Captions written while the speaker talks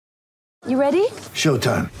You ready?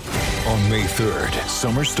 Showtime. On May 3rd,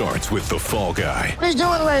 summer starts with The Fall Guy. Let's do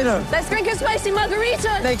it later. Let's drink a spicy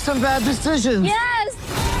margarita. Make some bad decisions. Yes!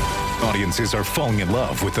 Audiences are falling in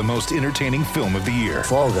love with the most entertaining film of the year.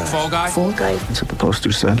 Fall Guy. Fall Guy? Fall guy. That's what the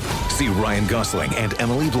poster said. See Ryan Gosling and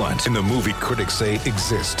Emily Blunt in the movie critics say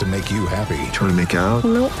exists to make you happy. Trying to make it out?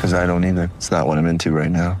 Nope. Because I don't either. It's not what I'm into right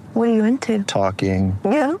now. What are you into? Talking.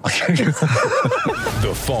 Yeah.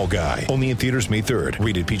 The Fall Guy. Only in theaters May 3rd.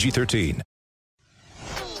 Rated PG-13.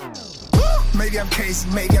 Maybe I'm crazy,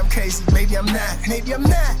 maybe I'm crazy, maybe I'm not, maybe I'm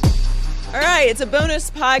not. All right, it's a bonus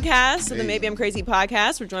podcast of the Maybe I'm Crazy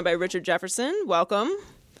podcast. We're joined by Richard Jefferson. Welcome.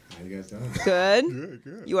 How you guys doing? Good.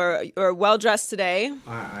 Good. You are well dressed today.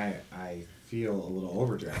 I feel a little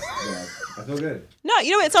overdressed, but I feel good. No,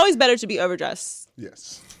 you know it's always better to be overdressed.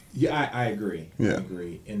 Yes. Yeah, I agree. Yeah. I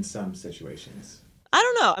agree in some situations. I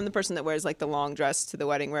don't know. I'm the person that wears like the long dress to the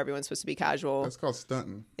wedding where everyone's supposed to be casual. That's called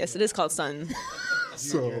stunting. Yes, it is called stunting.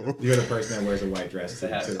 So You're the person that wears a white dress too.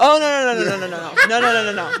 Oh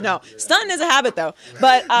no. Stunting is a habit though.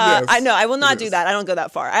 But Yes, I know I will not it do is. that. I don't go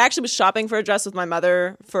that far. I actually was shopping for a dress with my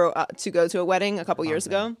mother for to go to a wedding a couple years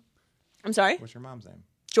ago. I'm sorry, What's your mom's name?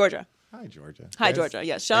 Georgia. Hi, Georgia. Hi, Georgia.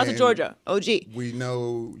 Yes, shout out to And- Georgia. OG. we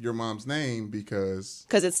know your mom's name because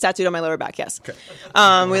Because it's tattooed on my lower back, yes. Okay.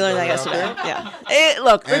 We learned that yesterday. Yeah.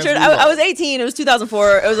 Look, As Richard, we I walk. was 18. It was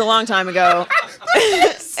 2004. It was a long time ago.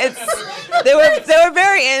 They were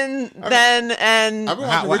very in then, and I've been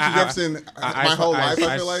watching Well, Richard Jefferson my whole life.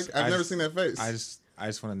 I feel like I've I never just- seen that face. I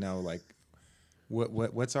just want to know, like,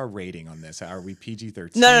 what's our rating on this? Are we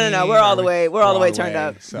PG-13? No. We're all the way. We're all the way turned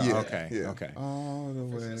up. So, Yeah, okay. yeah. Okay. All the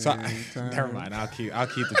way. So turned never mind. I'll keep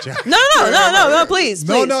the joke. No, please.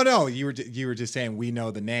 No. You were just saying we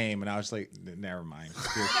know the name, and I was like, never mind.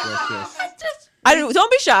 Don't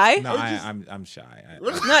be shy. No, I'm shy.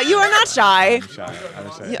 No, you are not shy. I'm shy. I'm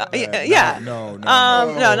shy. Yeah. No.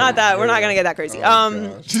 No, not that. We're not gonna get that crazy.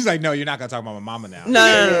 She's like, no, you're not gonna talk about my mama now.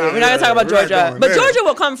 No. We're not gonna talk about we're not Georgia, going but there. Georgia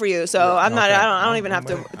will come for you. So I'm not. Okay. I don't even have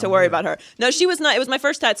to worry about her. No, she was not. It was my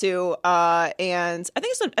first tattoo, and I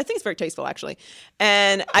think it's very tasteful actually.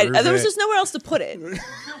 And there was just nowhere else to put it.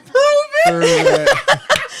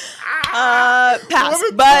 Pass.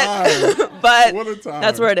 What a But What a time.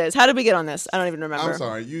 that's where it is. How did we get on this? I don't even remember. I'm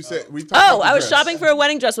sorry. You said we talked Oh, about the I was dress. shopping for a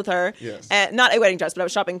wedding dress with her. Yes. And not a wedding dress, but I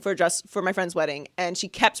was shopping for a dress for my friend's wedding, and she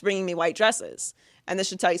kept bringing me white dresses. And this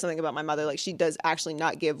should tell you something about my mother. Like, she does actually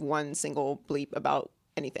not give one single bleep about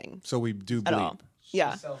anything So we do at bleep. all.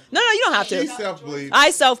 Yeah. No, you don't have She to. self-bleeps.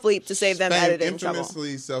 I self-bleep to save them Famed, editing trouble.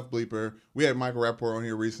 infamously self-bleeper. We had Michael Rapport on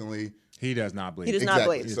here recently. He does not bleep. He does not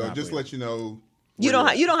Exactly. bleep. So not just bleep. let you know. You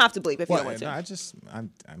where don't have to bleep if you Well, don't want to. no, I'm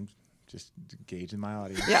just gauging my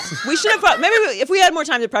audience. Yeah. We should have maybe if we had more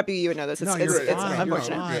time to prep you, you would know this. It's, No, it's, you're it's fine.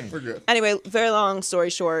 unfortunate. You're fine. We're good. Anyway, very long story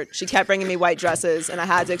short, she kept bringing me white dresses, and I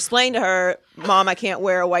had to explain to her, Mom, I can't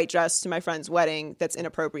wear a white dress to my friend's wedding. That's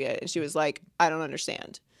inappropriate. And she was like, I don't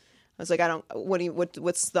understand. I was like,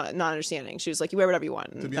 what's the not understanding? She was like, you wear whatever you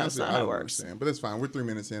want. To be That's honest, not I how it don't works. understand, but it's fine. We're 3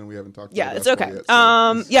 minutes in. We haven't talked. Yeah, about it's basketball okay.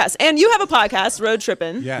 Yet, so Yes, and you have a podcast, Road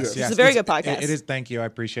Trippin'. Yes. It's a very good podcast. It is. Thank you. I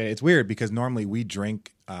appreciate it. It's weird because normally we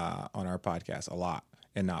drink on our podcast a lot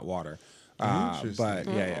and not water. But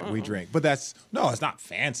yeah, we drink. But it's not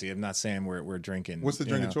fancy. I'm not saying we're drinking. What's the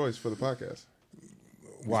drink of choice for the podcast?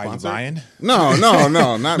 Why are you Sponsor? buying? No, not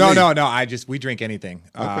me. No. We drink anything.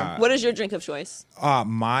 What is your drink of choice?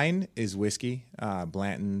 Mine is whiskey.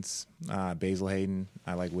 Blanton's, Basil Hayden.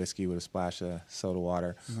 I like whiskey with a splash of soda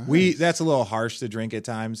water. That's a little harsh to drink at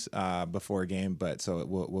times before a game, but so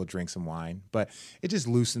we'll drink some wine. But it just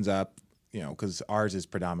loosens up. Because ours is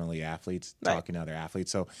predominantly athletes talking to other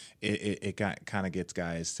athletes, so it kind of gets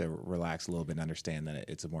guys to relax a little bit and understand that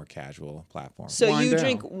it's a more casual platform. So Wind you down.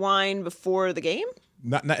 drink wine before the game?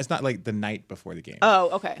 It's not like the night before the game. Oh,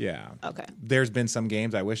 okay. Yeah. Okay. There's been some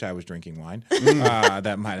games I wish I was drinking wine.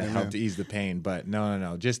 That might have helped to ease the pain, but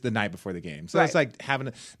no. Just the night before the game. So it's like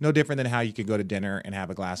no different than how you could go to dinner and have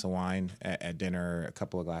a glass of wine at dinner, a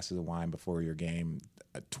couple of glasses of wine before your game.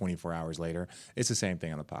 24 hours later, it's the same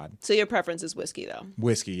thing on the pod. So your preference is whiskey, though?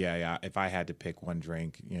 Whiskey, yeah. If I had to pick one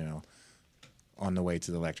drink, on the way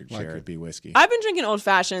to the electric chair, it'd be whiskey. I've been drinking old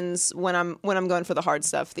fashions when I'm going for the hard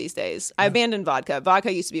stuff these days. I abandoned vodka.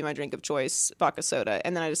 Vodka used to be my drink of choice, vodka soda,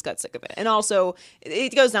 and then I just got sick of it. And also,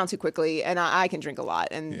 it goes down too quickly, and I can drink a lot.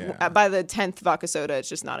 And by the 10th vodka soda, it's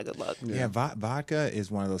just not a good look. Yeah, vodka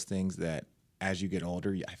is one of those things that as you get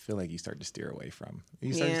older, I feel like you start to steer away from.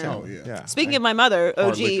 You start Yeah. to tell. Oh, yeah. Yeah. Speaking of my mother,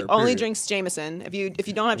 Hard OG liquor, only period. drinks Jameson. If you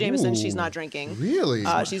don't have Jameson, she's not drinking. Really?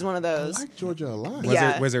 She's one of those. I like Georgia a lot.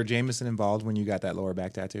 Yeah. Was there Jameson involved when you got that lower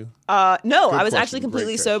back tattoo? No, I was question. actually Great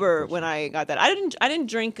completely question. sober when I got that. I didn't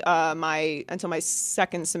drink until my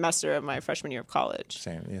second semester of my freshman year of college.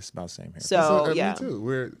 Same. It's about the same here. So Me yeah. too.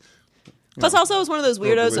 We're Plus, also, I was one of those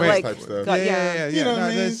weirdos that Wait, like, type stuff. God, yeah. You know what I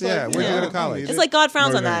mean? That's- It's yeah. like, Where'd you go yeah. to college? it's like God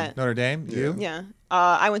frowns on Notre that. Notre Dame. You? Yeah.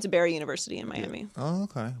 I went to Barry University in Miami. Oh,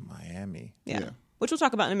 okay. Miami. Yeah. Yeah. Which we'll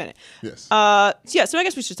talk about in a minute. Yes. So I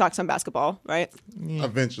guess we should talk some basketball, right?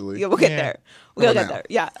 Eventually. Yeah, we'll get Yeah. there. We'll How get now? there.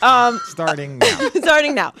 Yeah. Starting now.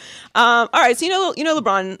 Starting now. All right. So you know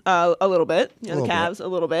LeBron a little bit. You know the little Cavs a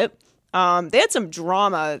little bit. They had some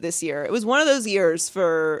drama this year. It was one of those years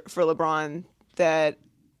for LeBron that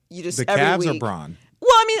you just The every Cavs week. or Bron?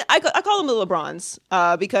 Well, I mean, I call them the LeBrons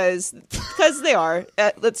because they are.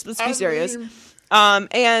 Let's be serious.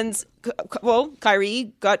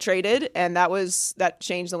 Kyrie got traded, and that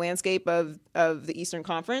changed the landscape of the Eastern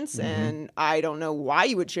Conference. Mm-hmm. And I don't know why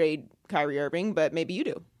you would trade Kyrie Irving, but maybe you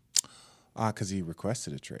do. Because he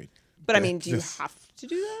requested a trade. But I mean, do you have to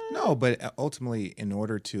do that? No, but ultimately, in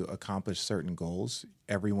order to accomplish certain goals,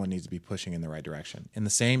 everyone needs to be pushing in the right direction, in the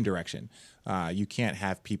same direction. You can't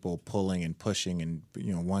have people pulling and pushing, and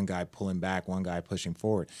one guy pulling back, one guy pushing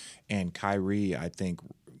forward. And Kyrie, I think,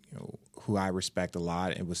 who I respect a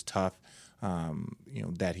lot, it was tough,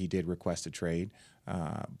 that he did request a trade,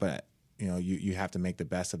 but you have to make the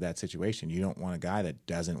best of that situation. You don't want a guy that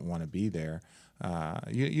doesn't want to be there.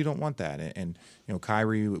 You don't want that, and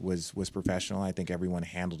Kyrie was professional. I think everyone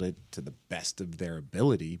handled it to the best of their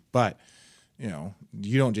ability. But you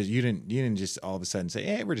didn't just all of a sudden say,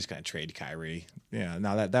 "Hey, we're just going to trade Kyrie." Yeah,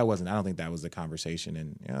 no, that wasn't. I don't think that was the conversation,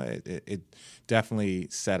 and it definitely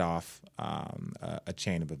set off a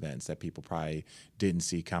chain of events that people probably didn't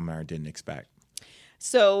see coming or didn't expect.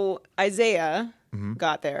 So Isaiah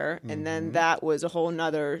got there, and then that was a whole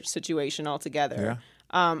nother situation altogether. Yeah.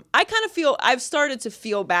 I kind of I've started to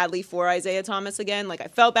feel badly for Isaiah Thomas again. Like I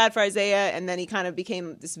felt bad for Isaiah, and then he kind of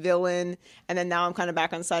became this villain, and then now I'm kind of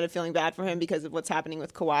back on the side of feeling bad for him because of what's happening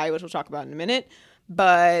with Kawhi, which we'll talk about in a minute.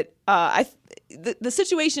 But the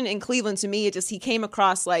situation in Cleveland, to me, he came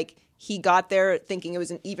across like he got there thinking it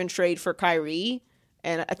was an even trade for Kyrie,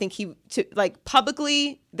 and I think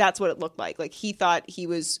publicly that's what it looked like. Like he thought he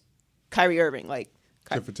was Kyrie Irving, like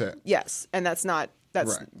Tit for tat. yes, and that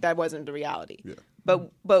wasn't the reality. Yeah.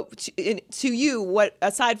 But to you, what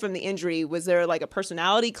aside from the injury, was there like a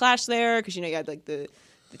personality clash there? Because you had like the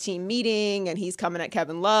team meeting, and he's coming at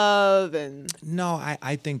Kevin Love, and No,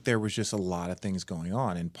 I think there was just a lot of things going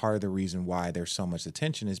on, and part of the reason why there's so much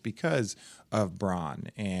attention is because of Bron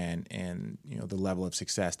and the level of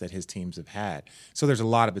success that his teams have had. So there's a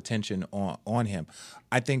lot of attention on him.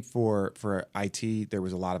 I think for IT, there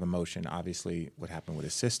was a lot of emotion. Obviously, what happened with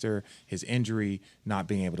his sister, his injury, not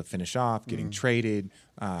being able to finish off, getting traded,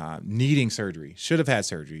 needing surgery, should have had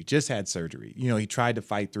surgery, just had surgery. He tried to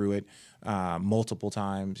fight through it multiple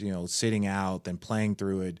times, sitting out, then playing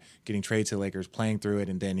through it, getting traded to the Lakers, playing through it,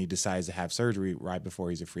 and then he decides to have surgery right before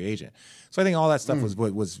he's a free agent. So I think all that stuff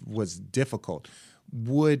was difficult.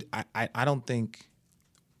 I don't think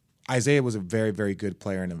Isaiah was a very, very good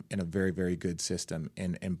player in a very, very good system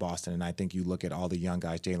in Boston. And I think you look at all the young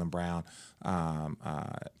guys, Jaylen Brown,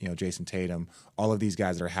 Jason Tatum, all of these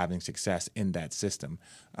guys that are having success in that system.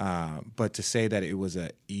 But to say that it was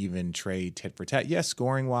an even trade tit for tat, yes,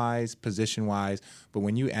 scoring-wise, position-wise, but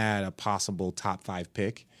when you add a possible top 5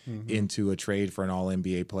 pick into a trade for an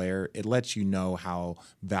all-NBA player, it lets you know how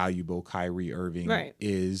valuable Kyrie Irving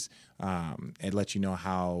is. It lets you know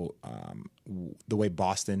how the way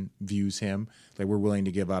Boston views him. Like we're willing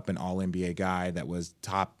to give up an all-NBA guy that was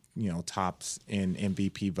tops in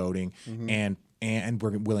MVP voting, and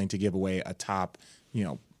we're willing to give away a top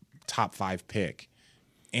 5 pick,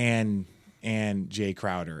 and Jay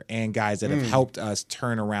Crowder and guys that have helped us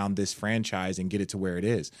turn around this franchise and get it to where it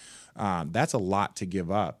is. That's a lot to give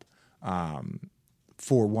up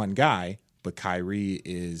for one guy. But Kyrie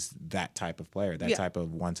is that type of player, that type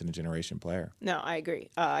of once-in-a-generation player. no, I agree.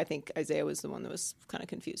 I think Isaiah was the one that was kind of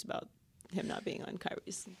confused about him not being on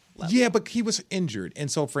Kyrie's level. Yeah, but he was injured. And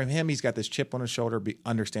so for him, he's got this chip on his shoulder,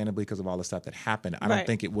 understandably, because of all the stuff that happened. I don't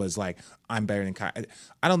think it was like, I'm better than Kyrie.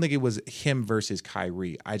 I don't think it was him versus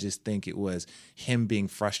Kyrie. I just think it was him being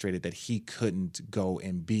frustrated that he couldn't go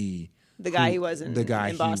and be The guy he was in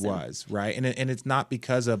Boston. was, right? And it's not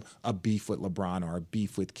because of a beef with LeBron or a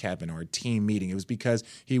beef with Kevin or a team meeting. It was because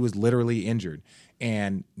he was literally injured.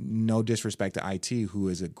 And no disrespect to IT, who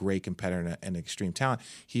is a great competitor and extreme talent.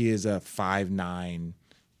 He is a 5'9",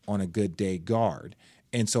 on a good day guard.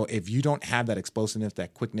 And so if you don't have that explosiveness,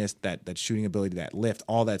 that quickness, that shooting ability, that lift,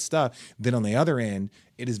 all that stuff, then on the other end,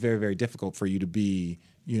 it is very, very difficult for you to be,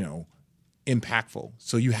 impactful.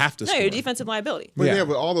 So you have to No, score. you're a defensive liability. But Yeah.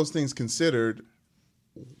 but all those things considered,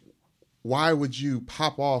 why would you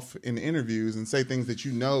pop off in interviews and say things that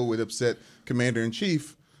you know would upset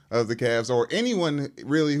Commander-in-Chief of the Cavs or anyone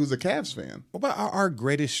really who's a Cavs fan? Well, but our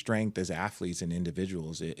greatest strength as athletes and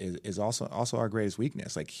individuals is also our greatest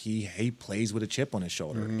weakness. Like he plays with a chip on his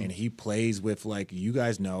shoulder, and he plays with, like, you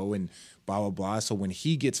guys know, and blah blah blah. So when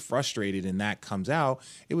he gets frustrated and that comes out,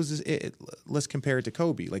 let's compare it to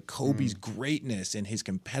Kobe. Like Kobe's greatness and his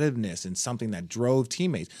competitiveness and something that drove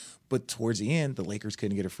teammates. But towards the end, the Lakers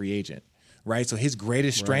couldn't get a free agent. Right. So his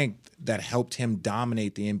greatest strength that helped him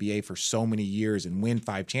dominate the NBA for so many years and win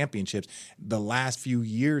 5 championships, the last few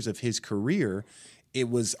years of his career, it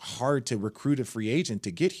was hard to recruit a free agent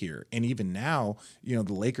to get here. And even now, the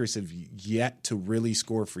Lakers have yet to really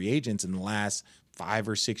score free agents in the last 5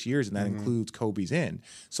 or 6 years, and that includes Kobe's end.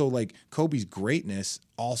 So, like, Kobe's greatness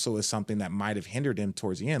also is something that might have hindered him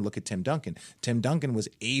towards the end. Look at Tim Duncan. Tim Duncan was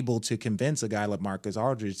able to convince a guy like Marcus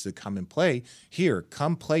Aldridge to come and play here.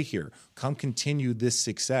 Come play here. Come continue this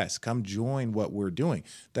success. Come join what we're doing.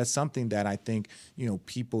 That's something that I think,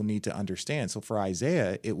 people need to understand. So for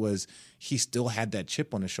Isaiah, it was he still had that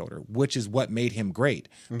chip on his shoulder, which is what made him great.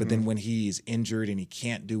 But then when he's injured and he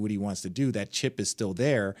can't do what he wants to do, that chip is still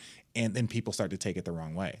there, and then people start to take it the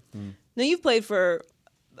wrong way. Now, you've played for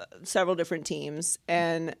several different teams,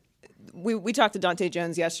 and we talked to Dante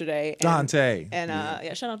Jones yesterday. And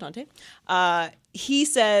shout out Dante. He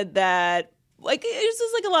said that, like, it's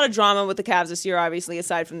just like a lot of drama with the Cavs this year, obviously,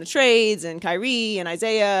 aside from the trades and Kyrie and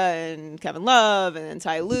Isaiah and Kevin Love and then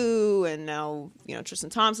Ty Lue, and now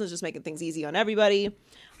Tristan Thompson's just making things easy on everybody.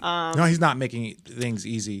 No, he's not making things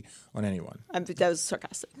easy on anyone. That was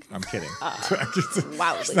sarcastic. I'm kidding.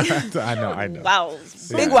 Wildly. I know. Wow.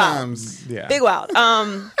 Big wow. Yeah. Big wow.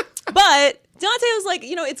 But Dante was like,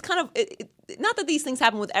 it's kind of not that these things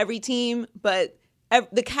happen with every team, but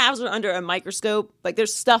the Cavs are under a microscope. Like,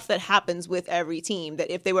 there's stuff that happens with every team that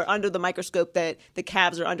if they were under the microscope that the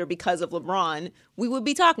Cavs are under because of LeBron, we would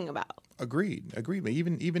be talking about. Agreed. But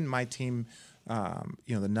even my team, the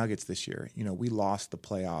Nuggets this year, we lost the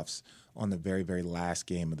playoffs on the very, very last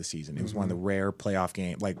game of the season. It was one of the rare playoff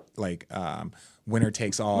games, like winner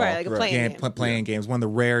takes all, right, like a playing games. One of the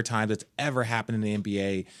rare times that's ever happened in the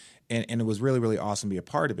NBA, and it was really, really awesome to be a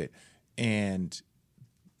part of it. And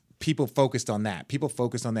people focused on that.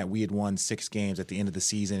 We had won 6 games at the end of the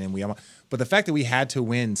season, but the fact that we had to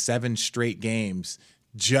win 7 straight games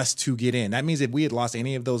just to get in, that means if we had lost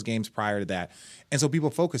any of those games prior to that, and so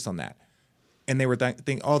people focused on that. And they were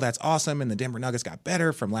thinking, oh, that's awesome, and the Denver Nuggets got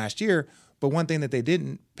better from last year. But one thing that they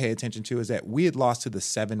didn't pay attention to is that we had lost to the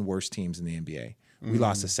 7 worst teams in the NBA. We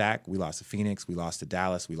lost to SAC, we lost to Phoenix, we lost to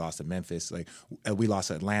Dallas, we lost to Memphis, we lost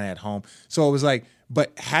to Atlanta at home. So it was like,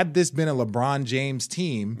 but had this been a LeBron James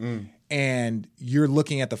team, and you're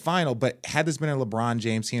looking at the final, but had this been a LeBron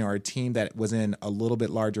James team or a team that was in a little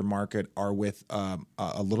bit larger market or with a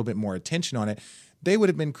little bit more attention on it, they would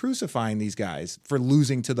have been crucifying these guys for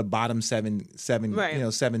losing to the bottom seven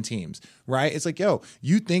teams, right? It's like, yo,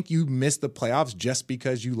 you think you missed the playoffs just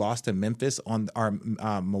because you lost to Memphis on our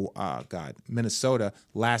Minnesota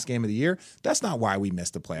last game of the year? That's not why we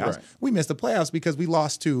missed the playoffs. Right. We missed the playoffs because we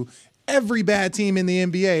lost to every bad team in the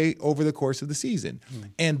NBA over the course of the season.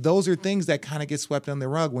 And those are things that kind of get swept on the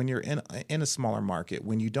rug when you're in a smaller market,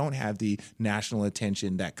 when you don't have the national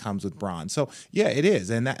attention that comes with Bron. So, yeah, it is.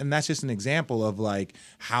 And that's just an example of, like,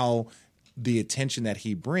 how the attention that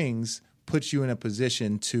he brings puts you in a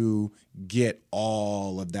position to get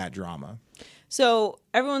all of that drama. So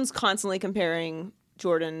everyone's constantly comparing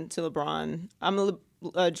Jordan to LeBron. I'm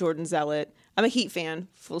a Jordan zealot. I'm a Heat fan,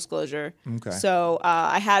 full disclosure. Okay. So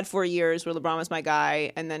I had 4 years where LeBron was my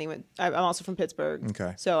guy, and then he went. I'm also from Pittsburgh.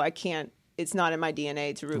 Okay. So I can't. It's not in my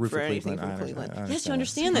DNA to root for anything from Cleveland. Yes, you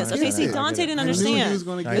understand this. I Okay, see, understand. Dante didn't I knew he understand. was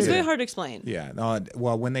gonna get It's it. very hard to explain. Yeah. No,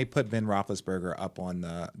 well, when they put Ben Roethlisberger up on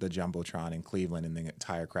the Jumbotron in Cleveland and the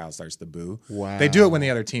entire crowd starts to boo, Wow. they do it when the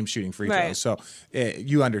other team's shooting free throws. Right. So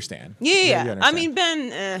you understand. Yeah. You I understand. mean,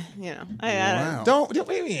 Ben, I Don't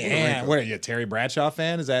what are you, a Terry Bradshaw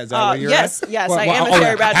fan? Is that where you're yes, at? yes, I am a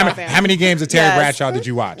Terry Bradshaw fan. How many games of Terry Yes. Bradshaw did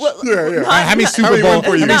you watch? Well, How many Super Bowls?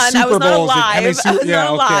 for you? None. I was not alive. I was not okay,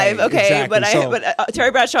 alive. Okay, exactly. but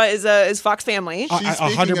Terry Bradshaw is Fox Family. She's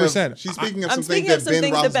speaking 100%. She's speaking of I'm some speaking things of that some Ben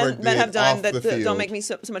things that Roethlisberger Ben have did done off that the field. don't make me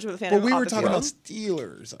so much of a fan But of we off were the talking field.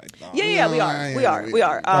 about Steelers, I thought. Yeah, we are. We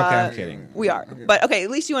are. Okay, I'm kidding. We are. But okay,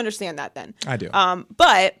 at least you understand that then. I do.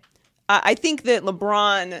 But I think that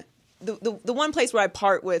LeBron the one place where I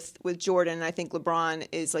part with Jordan, and I think LeBron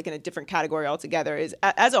is like in a different category altogether, is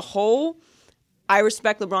as a whole, I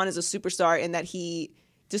respect LeBron as a superstar in that he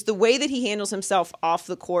just the way that he handles himself off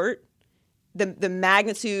the court, the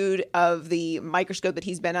magnitude of the microscope that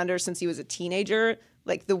he's been under since he was a teenager,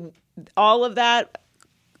 like all of that,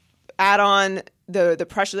 add on the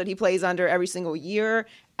pressure that he plays under every single year,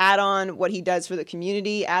 add on what he does for the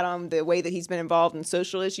community, add on the way that he's been involved in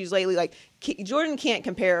social issues lately. Like Jordan can't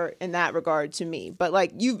compare in that regard to me, but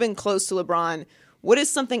like you've been close to LeBron. What is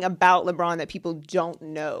something about LeBron that people don't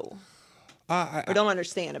know or don't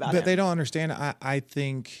understand about him? They don't understand. I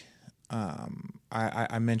think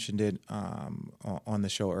I mentioned it on the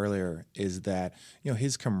show earlier, is that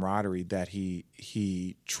his camaraderie, that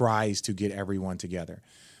he tries to get everyone together.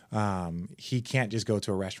 He can't just go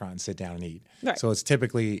to a restaurant and sit down and eat. Right. So it's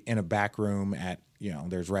typically in a back room at,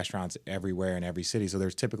 there's restaurants everywhere in every city. So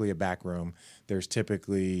there's typically a back room. There's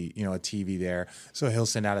typically, a TV there. So he'll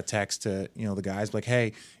send out a text to, the guys like,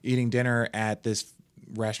 hey, eating dinner at this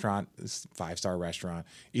restaurant, this 5-star restaurant,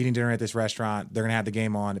 eating dinner at this restaurant. They're going to have the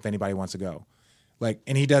game on if anybody wants to go.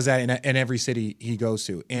 And he does that in every city he goes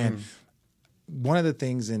to. And one of the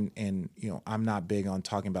things, and I'm not big on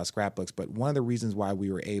talking about scrapbooks, but one of the reasons why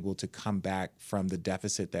we were able to come back from the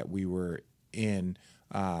deficit that we were in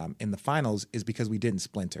the finals is because we didn't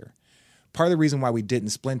splinter. Part of the reason why we didn't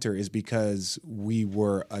splinter is because we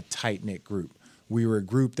were a tight-knit group. We were a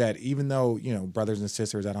group that, even though, brothers and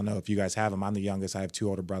sisters, I don't know if you guys have them. I'm the youngest. I have 2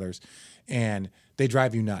 older brothers. And they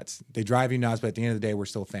drive you nuts. But at the end of the day, we're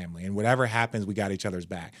still family. And whatever happens, we got each other's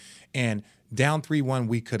back. And down 3-1,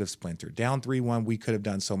 we could have splintered. Down 3-1, we could have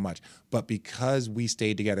done so much. But because we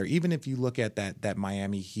stayed together, even if you look at that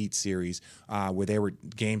Miami Heat series where they were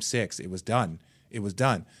Game 6, it was done. It was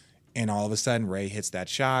done. And all of a sudden, Ray hits that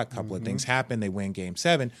shot. A couple of things happen. They win Game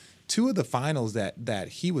 7. 2 of the finals that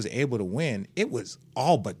he was able to win, it was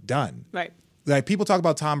all but done. Right. Like, people talk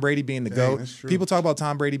about Tom Brady being the GOAT. That's true. People talk about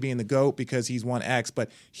Tom Brady being the GOAT because he's won X, but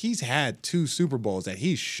he's had 2 Super Bowls that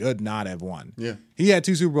he should not have won. Yeah. He had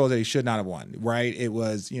 2 Super Bowls that he should not have won, right? It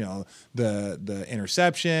was, the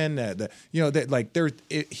interception,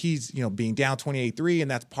 he's, being down 28-3, and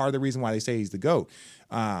that's part of the reason why they say he's the GOAT.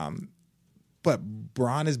 But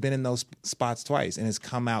Bron has been in those spots twice and has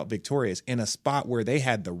come out victorious in a spot where they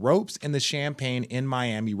had the ropes and the champagne in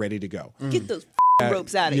Miami ready to go. Get those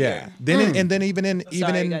ropes out of here. Then and then even in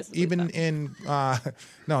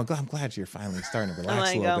I'm glad you're finally starting to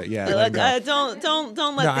relax a little bit. Yeah. Don't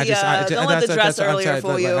let the dress earlier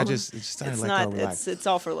fool you. It's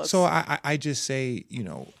all for looks. So I just say,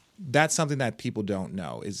 that's something that people don't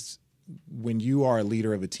know is when you are a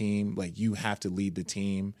leader of a team, like, you have to lead the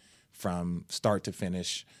team from start to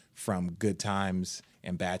finish, from good times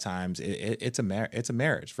and bad times. It's a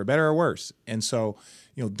marriage, for better or worse. And so,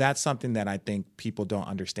 that's something that I think people don't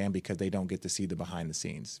understand because they don't get to see the behind the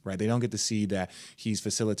scenes, right? They don't get to see that he's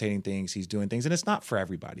facilitating things, he's doing things, and it's not for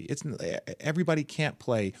everybody. Everybody can't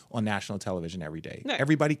play on national television every day. No.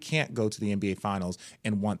 Everybody can't go to the NBA Finals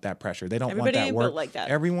and want that pressure. They don't want that work. Like that.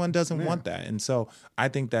 Everyone doesn't want that. And so I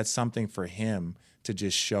think that's something for him to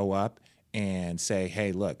just show up and say,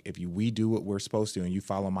 hey, look, if we do what we're supposed to and you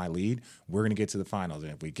follow my lead, we're going to get to the finals.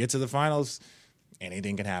 And if we get to the finals,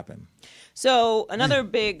 anything can happen. So another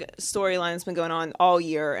big storyline that's been going on all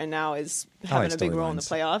year and now is having a big role in the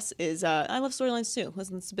playoffs is I love storylines too.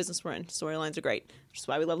 Listen, it's the business we're in. Storylines are great, which is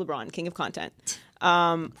why we love LeBron, king of content.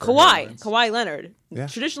 Kawhi Leonard,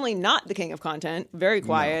 traditionally not the king of content, very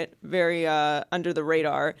quiet, very under the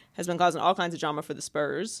radar, has been causing all kinds of drama for the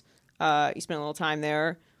Spurs. He spent a little time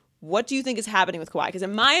there. What do you think is happening with Kawhi? Because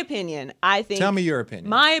in my opinion, I think... Tell me your opinion.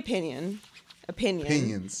 My opinion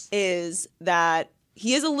is that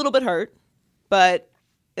he is a little bit hurt,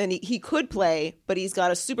 and he could play, but he's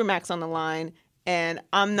got a supermax on the line, and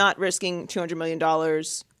I'm not risking $200 million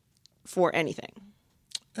for anything.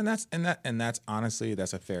 And that's honestly,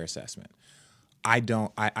 that's a fair assessment. I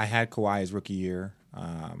had Kawhi his rookie year,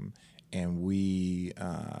 and we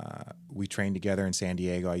trained together in San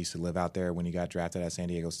Diego. I used to live out there when he got drafted at San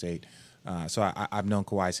Diego State. So I've known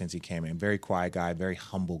Kawhi since he came in. Very quiet guy, very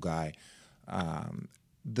humble guy.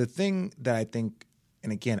 The thing that I think,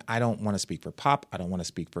 and again, I don't want to speak for Pop. I don't want to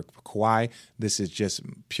speak for Kawhi. This is just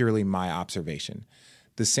purely my observation.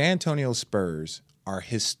 The San Antonio Spurs are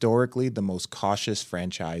historically the most cautious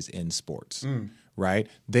franchise in sports. Right?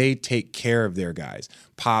 They take care of their guys.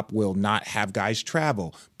 Pop will not have guys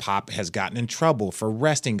travel. Pop has gotten in trouble for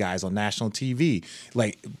resting guys on national TV.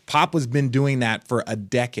 Like, Pop has been doing that for a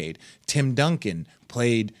decade. Tim Duncan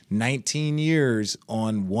played 19 years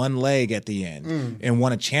on one leg at the end and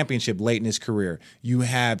won a championship late in his career. You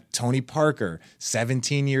have Tony Parker,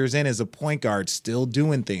 17 years in as a point guard, still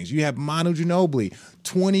doing things. You have Manu Ginobili,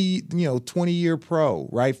 20-year pro,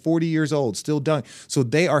 right? 40 years old, still done. So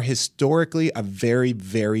they are historically a very,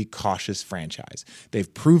 very cautious franchise.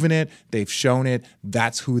 They've proven it. They've shown it.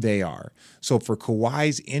 That's who they are. So for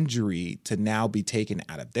Kawhi's injury to now be taken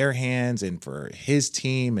out of their hands and for his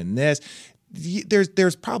team and this,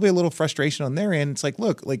 there's probably a little frustration on their end. It's like,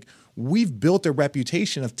 look, like we've built a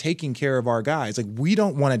reputation of taking care of our guys. Like we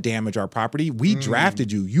don't want to damage our property. We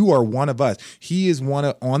drafted you. You are one of us. He is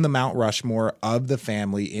on the Mount Rushmore of the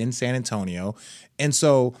family in San Antonio. And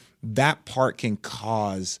so that part can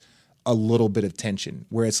cause a little bit of tension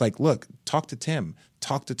where it's like, look, talk to Tim,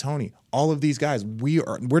 talk to Tony, all of these guys.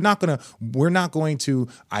 We're not going to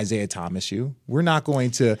Isaiah Thomas you. We're not going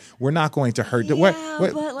to hurt. Yeah,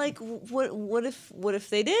 but like, what if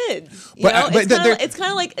they did? It's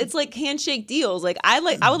kind of like handshake deals. Like I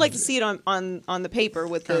would like to see it on the paper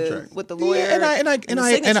with the lawyer. Yeah,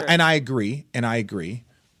 and I agree,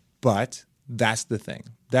 but that's the thing.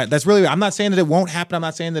 That's really. I'm not saying that it won't happen. I'm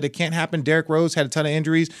not saying that it can't happen. Derrick Rose had a ton of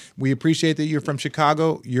injuries. We appreciate that you're from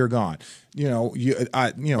Chicago. You're gone.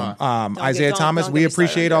 Isaiah Thomas. We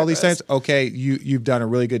appreciate all these things. Okay, you've done a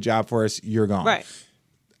really good job for us. You're gone. Right.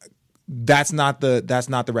 That's not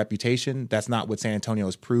the reputation. That's not what San Antonio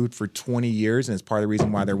has proved for 20 years, and it's part of the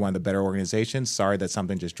reason why they're one of the better organizations. Sorry that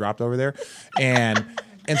something just dropped over there,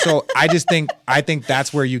 And so I think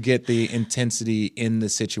that's where you get the intensity in the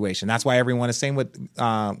situation. That's why everyone is same with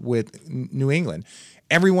New England.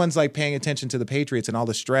 Everyone's like paying attention to the Patriots and all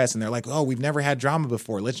the stress, and they're like, "Oh, we've never had drama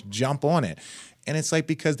before. Let's jump on it." And it's like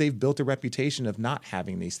because they've built a reputation of not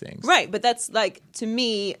having these things. Right, but that's like to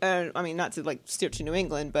me. Not to like steer to New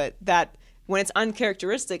England, but that when it's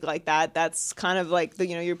uncharacteristic like that, that's kind of like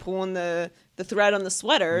you're pulling the thread on the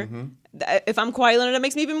sweater. Mm-hmm. If I'm Kawhi Leonard, it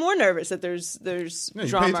makes me even more nervous that there's you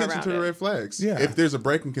drama pay attention around to the it. red flags. Yeah. If there's a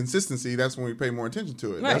break in consistency, that's when we pay more attention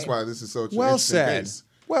to it. Right. That's why this is so Well interesting said. case.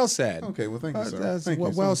 Well said. Okay, well, thank you, sir. That's Thank you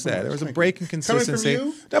well so said. much. There was a Thank break you. in consistency.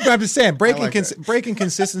 Coming from you? No, but I'm just saying, breaking like that. breaking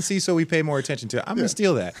consistency so we pay more attention to it. I'm going to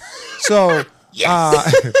steal that. So,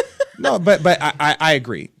 no, but I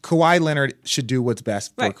agree. Kawhi Leonard should do what's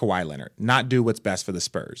best for Kawhi Leonard, not do what's best for the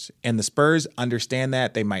Spurs. And the Spurs understand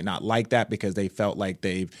that. They might not like that because they felt like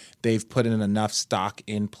they've put in enough stock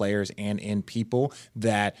in players and in people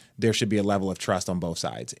that there should be a level of trust on both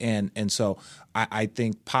sides. And so I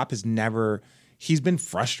think Pop has never. He's been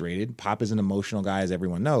frustrated. Pop is an emotional guy, as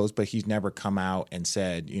everyone knows, but he's never come out and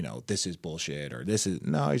said, this is bullshit or this is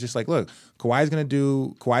no. He's just like, look, Kawhi's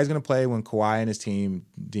gonna play when Kawhi and his team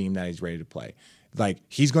deem that he's ready to play. Like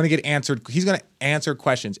he's going to get answered. He's going to answer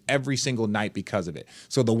questions every single night because of it.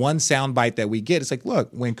 So the one soundbite that we get is like, look,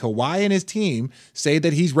 when Kawhi and his team say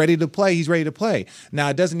that he's ready to play, he's ready to play. Now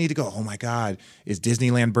it doesn't need to go, oh my God, is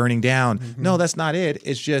Disneyland burning down? Mm-hmm. No, that's not it.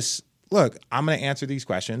 It's just, look, I'm going to answer these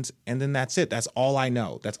questions, and then that's it. That's all I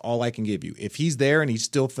know. That's all I can give you. If he's there and he's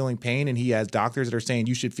still feeling pain and he has doctors that are saying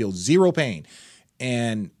you should feel zero pain,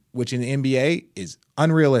 and which in the NBA is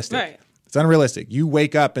unrealistic. Right. It's unrealistic. You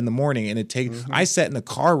wake up in the morning and it takes. Mm-hmm. I sat in the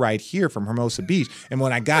car right here from Hermosa Beach, and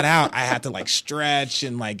when I got out, I had to like stretch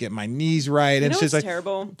and like get my knees right. And it's just like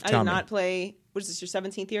terrible. I did not play. What is this? Your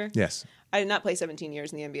 17th year? Yes. I did not play 17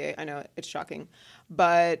 years in the NBA. I know it's shocking,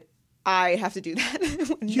 but I have to do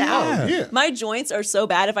that now. Yeah. My joints are so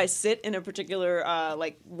bad. If I sit in a particular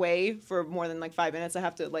way for more than 5 minutes, I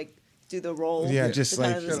have to do the roll. Yeah, just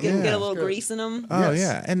get a little grease in them. Oh, yes.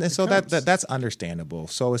 yeah. And so that's understandable.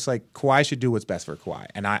 So it's like Kawhi should do what's best for Kawhi.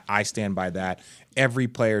 And I stand by that. Every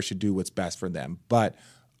player should do what's best for them. But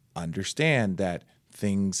understand that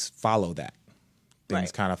things follow that.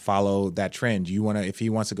 Things kind of follow that trend. If he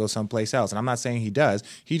wants to go someplace else, and I'm not saying he does,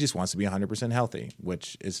 he just wants to be 100% healthy,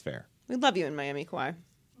 which is fair. We love you in Miami, Kawhi.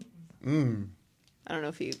 I don't know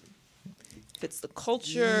if he fits the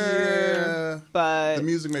culture, but the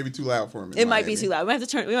music may be too loud for him. It might be too loud. We might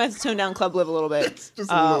have to tone down Club Live a little bit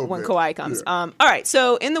Just a little when bit. Kawhi comes. Yeah. All right,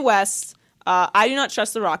 so in the West, I do not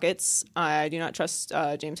trust the Rockets. I do not trust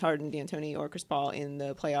James Harden, D'Antoni, or Chris Paul in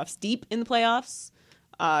the playoffs. Deep in the playoffs,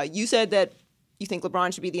 you said that you think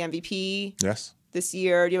LeBron should be the MVP. Yes. This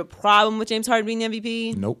year. Do you have a problem with James Harden being the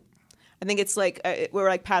MVP? Nope. I think it's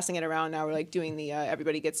we're passing it around now. We're doing the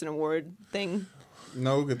everybody gets an award thing.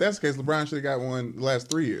 No, if that's the case, LeBron should have got one the last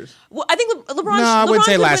 3 years. Well, I think LeBron. No, I wouldn't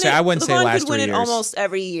say last year. I wouldn't say LeBron last could win 3 it years. almost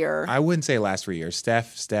every year. I wouldn't say last 3 years.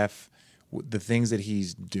 Steph, the things that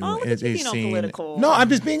he's doing. Oh, look at you being all political. No, I'm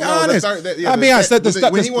just being No, honest. I'm being honest.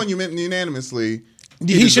 When When he won unanimously,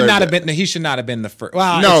 He should deserved not have it. been. He should not have been the first.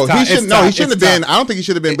 Well, No, it's tough. he shouldn't. It's No, tough. he shouldn't It's have been. tough. I don't think he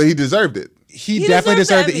should have been, but he deserved it. He definitely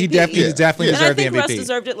deserved it. He definitely Yeah. definitely And I deserved the think Russ MVP.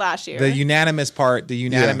 deserved it last year. The unanimous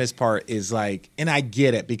part is like, and I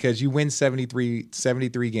get it because you win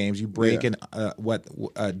 73 games, you break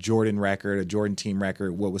a Jordan record, a Jordan team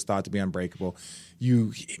record, what was thought to be unbreakable.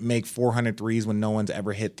 You make 400 threes when no one's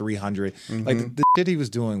ever hit 300. Like the shit he was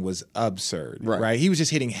doing was absurd, right? He was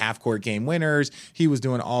just hitting half court game winners. He was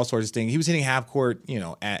doing all sorts of things. He was hitting half court,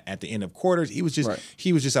 at the end of quarters. He was just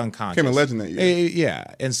unconscious. Became a legend that year. Yeah,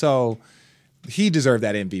 and so he deserved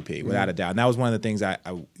that MVP without a doubt. And that was one of the things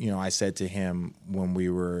I said to him when we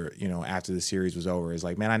were, after the series was over, is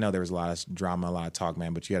like, man, I know there was a lot of drama, a lot of talk,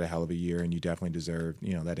 man, but you had a hell of a year and you definitely deserve,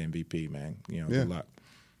 that MVP, man. Good luck.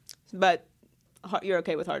 But you're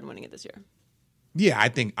okay with Harden winning it this year? Yeah, I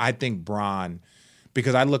think Bron,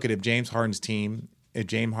 because I look at if James Harden is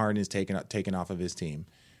taken off of his team,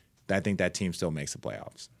 I think that team still makes the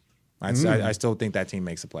playoffs. I still think that team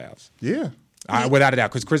makes the playoffs. Yeah. Without a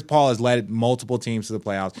doubt, because Chris Paul has led multiple teams to the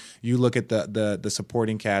playoffs. You look at the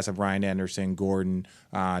supporting cast of Ryan Anderson, Gordon,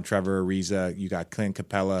 Trevor Ariza. You got Clint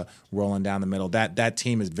Capella rolling down the middle. That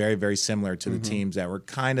team is very, very similar to the teams that were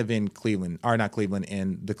kind of in Cleveland, or not Cleveland,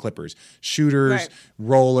 in the Clippers. Shooters,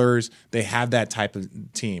 rollers. They have that type of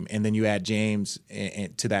team, and then you add James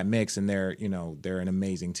to that mix, and they're an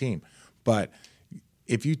amazing team. But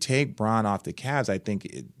if you take Bron off the Cavs, I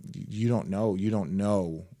think you don't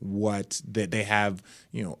know what that they have,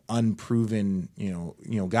 unproven,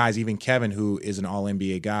 guys. Even Kevin, who is an All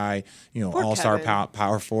NBA guy, All-Star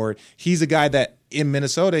power forward. He's a guy that in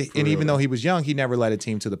Minnesota, and even though he was young, he never led a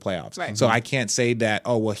team to the playoffs. Right. So I can't say that,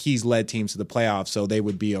 he's led teams to the playoffs, so they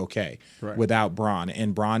would be okay without Bron.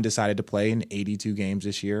 And Bron decided to play in 82 games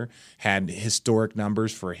this year, had historic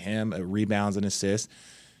numbers for him, rebounds and assists.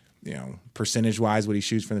 Percentage-wise, what he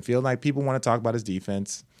shoots from the field. Like, people want to talk about his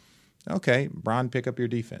defense. Okay, Bron, pick up your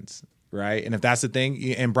defense, right? And if that's the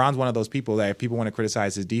thing, and Bron's one of those people that if people want to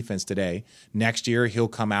criticize his defense today, next year he'll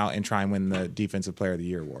come out and try and win the Defensive Player of the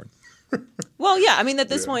Year award. Well, yeah. I mean, at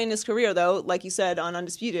this point in his career, though, like you said on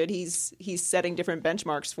Undisputed, he's setting different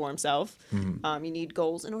benchmarks for himself. Mm-hmm. You need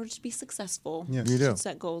goals in order to be successful. Yes. You do.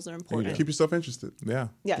 Set goals are important. Keep yourself interested. Yeah.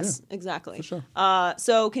 Yes, exactly. For sure.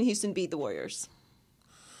 So can Houston beat the Warriors?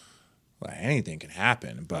 Well, anything can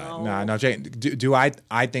happen, but no, Jay. Do I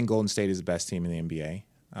think Golden State is the best team in the NBA?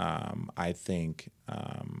 I think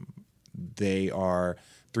they are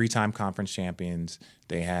 3-time conference champions.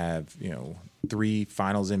 They have 3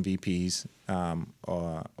 Finals MVPs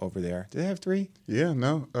over there. Do they have 3? Yeah,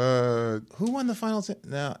 no. Who won the Finals?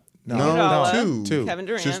 No, two. Kevin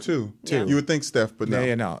Durant. Just two. Yeah. You would think Steph, but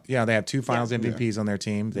no. Yeah, they have 2 Finals MVPs on their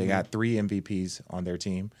team. They got 3 MVPs on their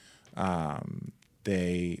team.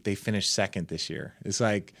 They finished second this year. It's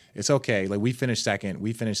like, it's okay. Like, we finished second,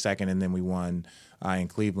 and then we won in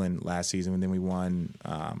Cleveland last season, and then we won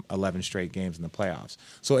 11 straight games in the playoffs.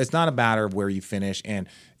 So it's not a matter of where you finish. And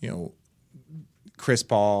Chris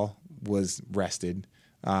Paul was rested.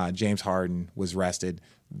 James Harden was rested.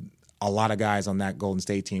 A lot of guys on that Golden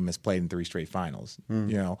State team has played in 3 straight finals.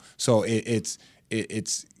 So it's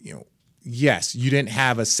yes, you didn't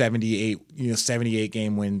have a 78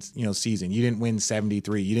 game wins, season. You didn't win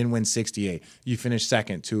 73. You didn't win 68. You finished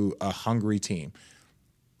second to a hungry team.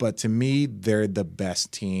 But to me, they're the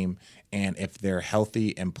best team. And if they're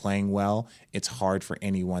healthy and playing well, it's hard for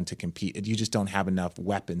anyone to compete. You just don't have enough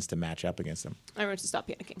weapons to match up against them. Everyone should stop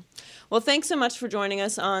panicking. Well, thanks so much for joining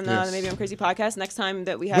us on the Maybe I'm Crazy podcast. Next time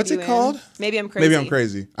that we have What's you it called? Maybe I'm Crazy. Maybe I'm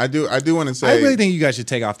crazy. I do want to say. I really think you guys should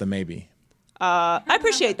take off the maybe. I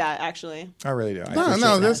appreciate that, actually. I really do.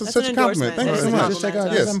 No, that's such a compliment. Thank you so much. Just take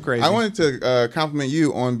out. Yes, I'm crazy. I wanted to compliment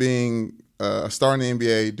you on being a star in the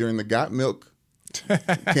NBA during the Got Milk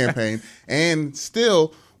campaign, and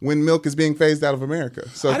still when milk is being phased out of America.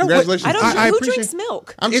 So congratulations. Who drinks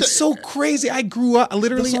milk? It's so crazy. I grew up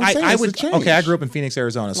literally. I grew up in Phoenix,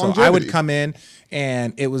 Arizona. So I would come in,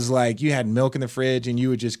 and it was like you had milk in the fridge, and you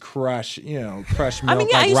would just crush milk. I mean,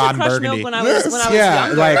 I used Ron to crush Burgundy. milk when I was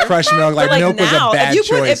younger. like crush milk. Like milk now, was a bad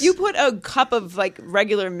choice. If you put a cup of like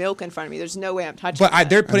regular milk in front of me, there's no way I'm touching it. But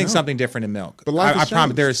they're putting something different in milk. But life has I promise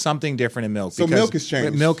changed. there is something different in milk. So milk has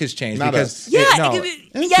changed. Milk has changed Not because us. yes.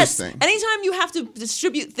 Interesting. Anytime you have to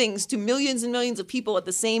distribute things to millions and millions of people at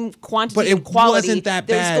the same quantity but and it quality, wasn't that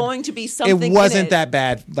there's bad. going to be something. It wasn't in it. that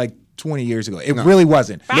bad like 20 years ago. It really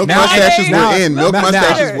wasn't. Milk Now- mustaches now- were in. Milk now-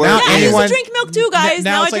 mustaches now- were now Yeah, I in. used anyone- to drink milk too, guys.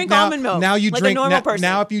 Now I it's like drink almond milk. Now you like drink a normal person.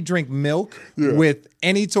 Now if you drink milk with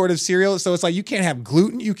any sort of cereal, so it's like you can't have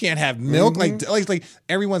gluten, you can't have milk. Like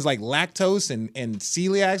everyone's like lactose and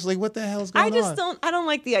celiac. Like what the hell's going I on? just don't. I don't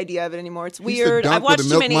like the idea of it anymore. It's used to weird. dunk I've with watched a too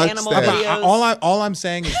milk many animal mustache. videos. All I'm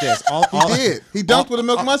saying is this. He did. He dunked with a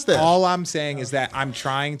milk mustache. All I'm saying is that I'm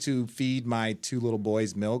trying to feed my 2 little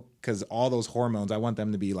boys milk because all those hormones, I want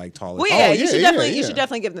them to be like tall. Well, as yeah, Oh, you yeah, should yeah, definitely you yeah. should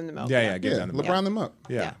definitely give them the milk. yeah, give Yeah, them the milk. LeBron them up.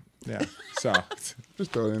 Yeah. So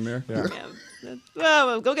Just throw it in there. Yeah. Yeah. Well,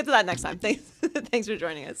 we'll go get to that next time. Thanks, thanks for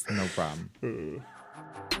joining us. no problem.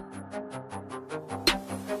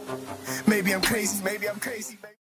 Maybe I'm crazy. Maybe I'm crazy.